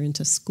mindfulness either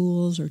into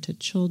schools or to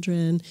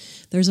children.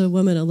 There's a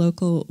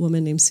local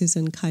woman named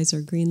Susan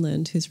Kaiser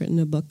Greenland, who's written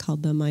a book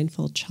called The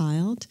Mindful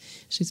Child.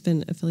 She's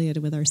been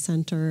affiliated with our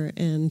center,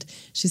 and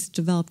she's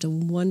developed a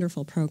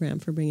wonderful program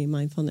for bringing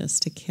mindfulness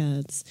to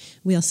kids.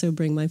 We also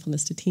bring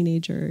mindfulness to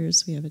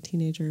teenagers. We have a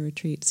teenager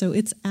retreat. So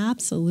it's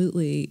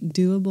absolutely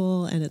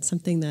doable, and it's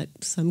something that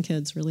some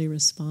kids really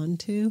respond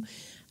to.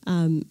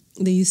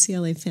 The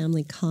UCLA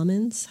Family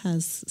Commons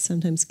has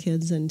sometimes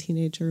kids and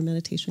teenager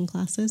meditation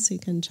classes, so you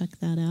can check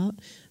that out.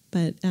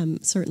 But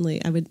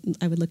certainly, I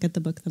would look at the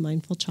book The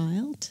Mindful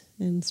Child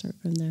and start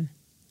from there.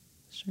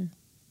 Sure.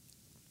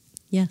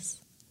 Yes.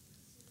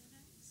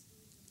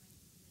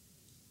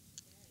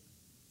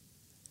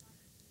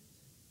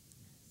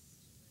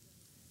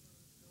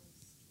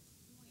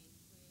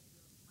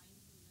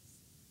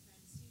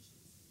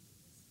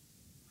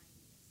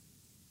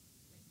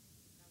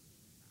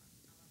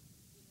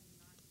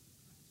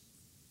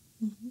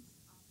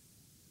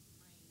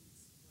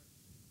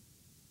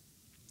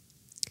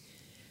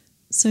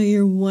 So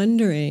you're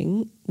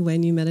wondering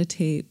when you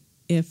meditate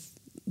if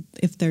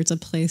there's a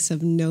place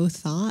of no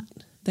thought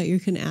that you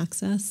can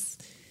access.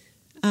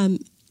 I'll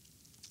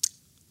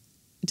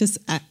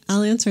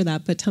answer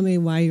that, but tell me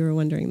why you were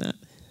wondering that.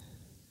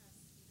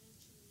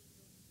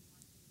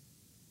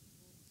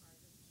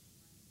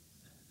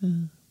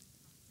 It's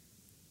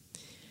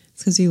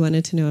because you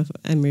wanted to know, if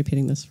I'm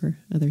repeating this for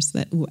others,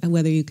 that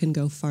whether you can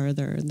go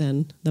farther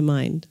than the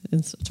mind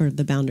and sort of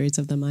the boundaries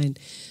of the mind.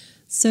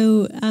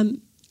 So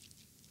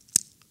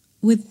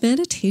with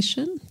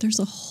meditation, there's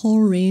a whole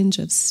range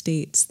of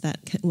states that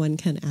one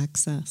can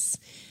access.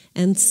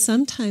 And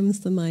sometimes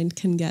the mind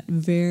can get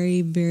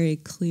very, very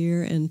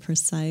clear and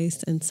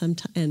precise, and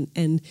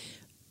and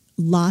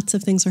lots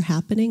of things are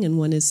happening, and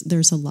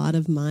there's a lot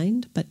of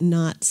mind, but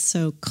not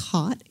so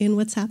caught in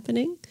what's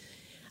happening.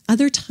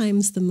 Other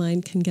times the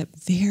mind can get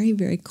very,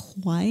 very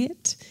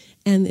quiet,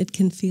 and it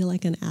can feel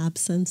like an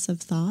absence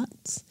of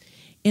thoughts.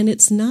 And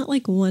it's not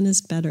like one is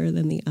better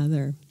than the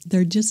other.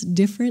 They're just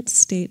different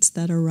states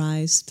that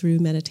arise through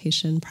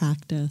meditation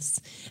practice.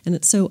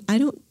 And so I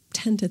don't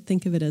tend to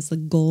think of it as the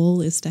goal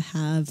is to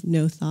have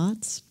no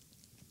thoughts.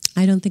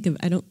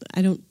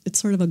 It's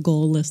sort of a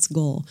goalless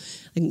goal.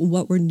 Like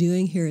what we're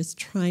doing here is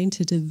trying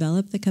to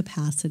develop the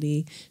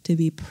capacity to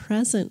be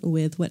present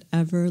with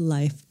whatever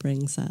life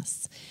brings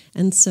us.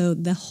 And so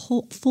the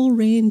whole full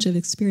range of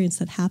experience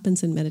that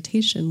happens in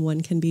meditation,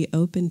 one can be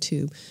open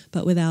to,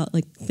 but without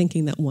like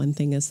thinking that one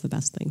thing is the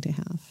best thing to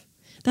have.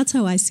 That's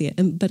how I see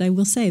it. But I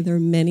will say there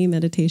are many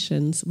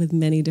meditations with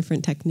many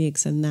different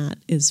techniques, and that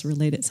is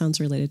related,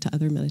 sounds related to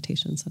other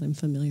meditations that I'm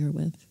familiar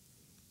with.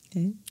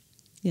 Okay?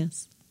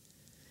 Yes.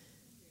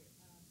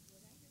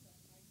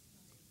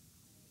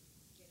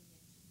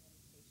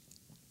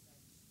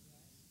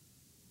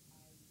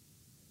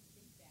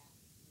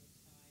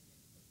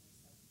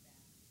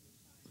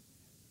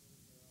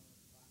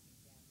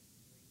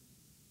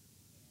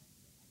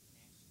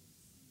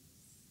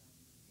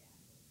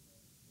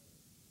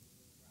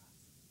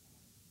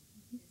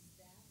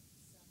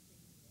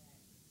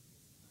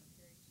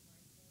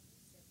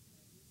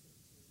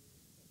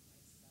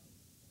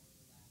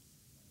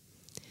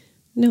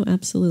 No,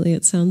 absolutely.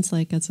 It sounds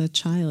like as a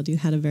child you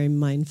had a very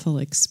mindful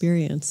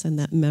experience, and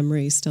that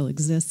memory still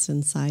exists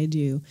inside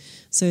you.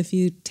 So if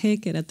you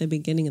take it at the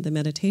beginning of the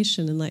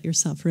meditation and let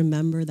yourself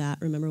remember that,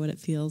 remember what it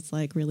feels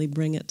like, really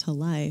bring it to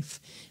life,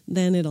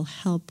 then it'll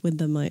help with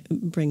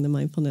bring the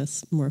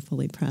mindfulness more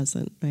fully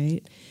present,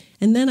 right?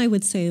 And then I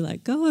would say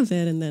let go of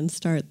it and then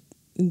start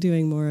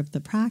doing more of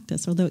the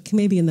practice, although it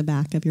may be in the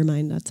back of your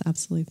mind. That's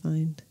absolutely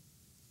fine.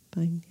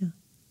 Fine, yeah.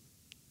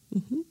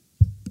 Mm-hmm.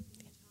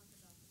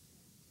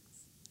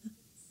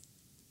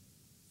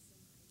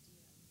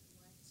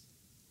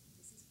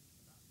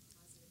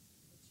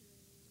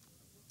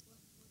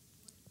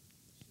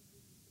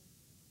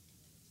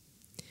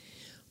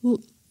 Well,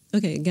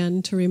 okay,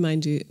 again, to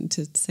remind you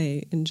to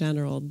say in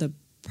general, there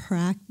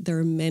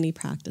are many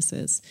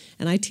practices,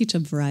 and I teach a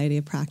variety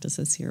of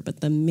practices here, but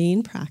the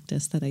main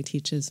practice that I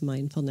teach is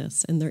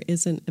mindfulness, and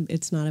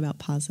it's not about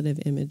positive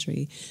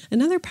imagery.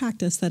 Another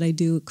practice that I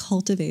do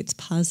cultivates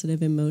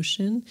positive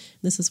emotion.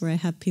 This is where I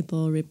have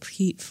people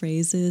repeat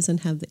phrases and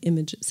have the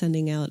image,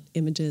 sending out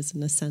images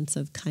in a sense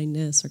of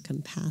kindness or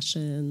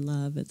compassion,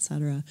 love,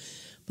 etc.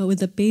 But with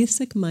the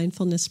basic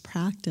mindfulness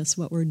practice,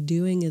 what we're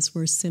doing is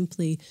we're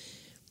simply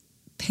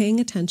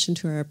paying attention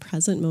to our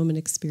present moment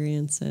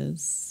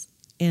experiences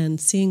and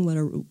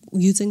seeing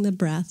using the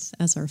breath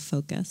as our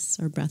focus.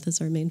 Our breath is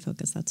our main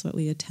focus. That's what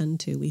we attend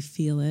to. We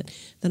feel it.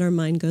 Then our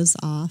mind goes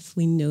off.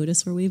 We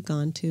notice where we've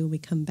gone to. We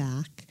come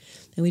back.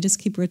 And we just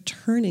keep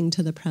returning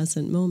to the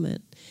present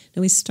moment.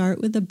 And we start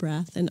with the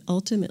breath, and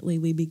ultimately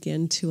we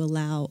begin to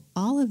allow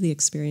all of the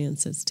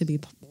experiences to be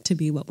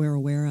what we're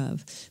aware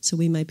of. So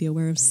we might be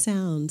aware of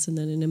sounds, and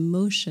then an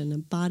emotion, a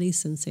body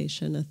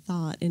sensation, a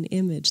thought, an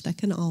image. That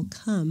can all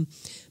come.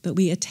 But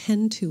we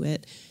attend to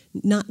it,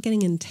 not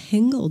getting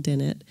entangled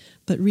in it,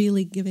 but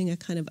really giving a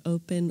kind of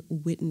open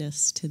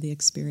witness to the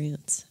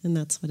experience. And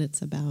that's what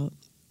it's about.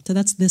 So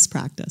that's this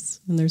practice.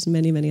 And there's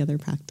many, many other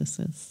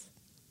practices.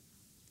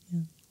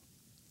 Yeah.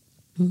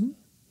 Mm-hmm.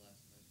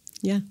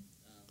 Yeah. I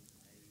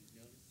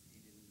noticed you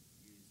didn't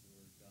use the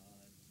word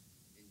God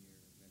in your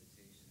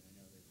meditation. I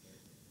know that they're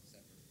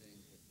separate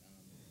things, but for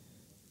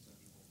some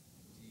people,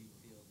 do you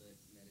feel that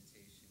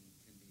meditation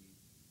can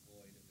be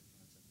void of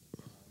the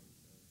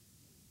concept of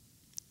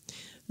God?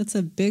 That's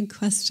a big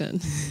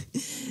question.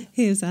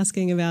 He is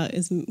asking about,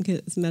 is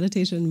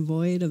meditation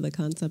void of the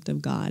concept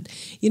of God?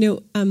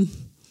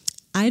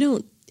 I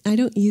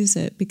don't use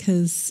it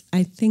because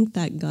I think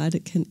that God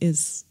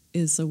is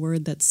a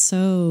word that's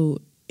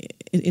so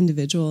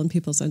individual in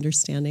people's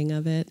understanding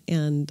of it,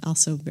 and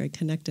also very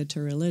connected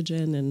to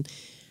religion,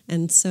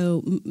 and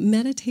so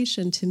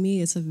meditation to me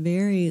is a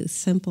very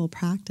simple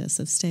practice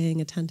of staying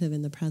attentive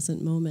in the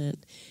present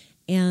moment.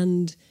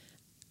 And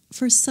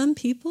for some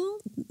people,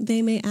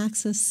 they may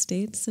access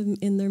states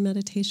in their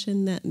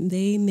meditation that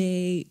they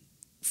may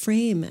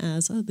frame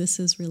as, oh, this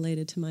is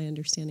related to my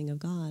understanding of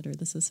God, or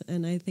this is,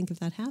 and I think if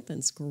that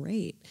happens,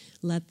 great.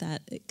 Let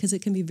that, because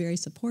it can be very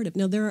supportive.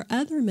 Now, there are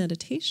other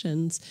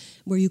meditations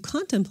where you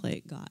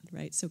contemplate God,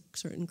 right? So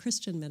certain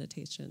Christian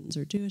meditations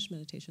or Jewish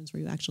meditations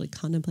where you actually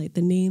contemplate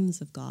the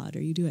names of God,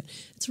 or you do it.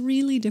 It's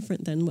really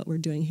different than what we're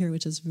doing here,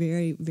 which is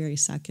very, very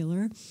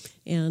secular.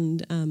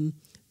 And,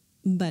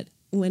 but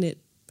when it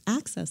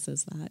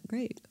accesses that,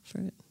 great, go for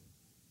it.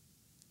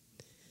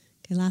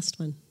 Okay, last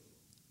one.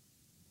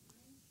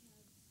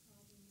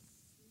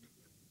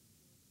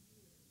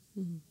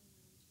 Mm-hmm.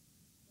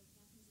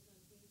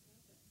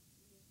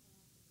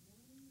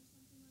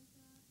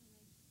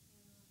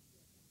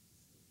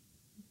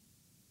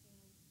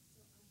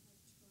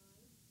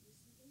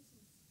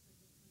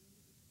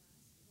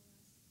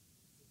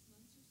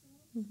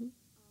 Mm-hmm.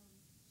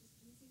 Just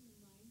using the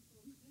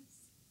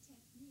mindfulness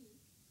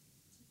technique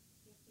to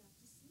get back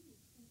to sleep,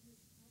 and it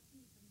has helped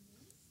me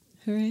immensely.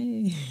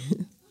 Hooray!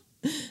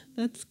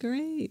 That's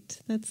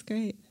great. That's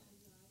great. I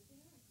lie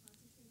there, I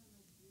concentrate on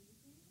my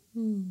breathing, I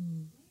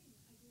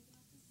go back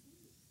to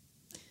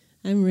sleep.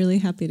 I'm really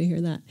happy to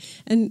hear that.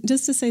 And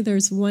just to say,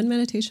 there's one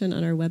meditation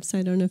on our website.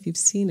 I don't know if you've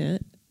seen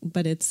it,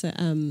 but it's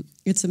a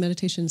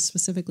meditation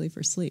specifically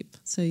for sleep.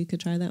 So you could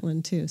try that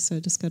one too. So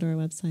just go to our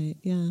website.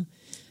 Yeah.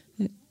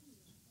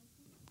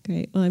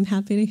 Great. Well, I'm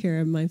happy to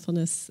hear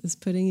mindfulness is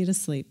putting you to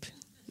sleep.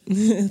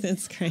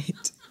 That's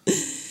great.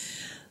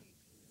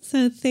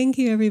 So thank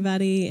you,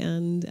 everybody.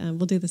 And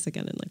we'll do this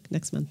again in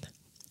next month.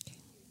 Okay.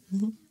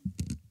 Mm-hmm.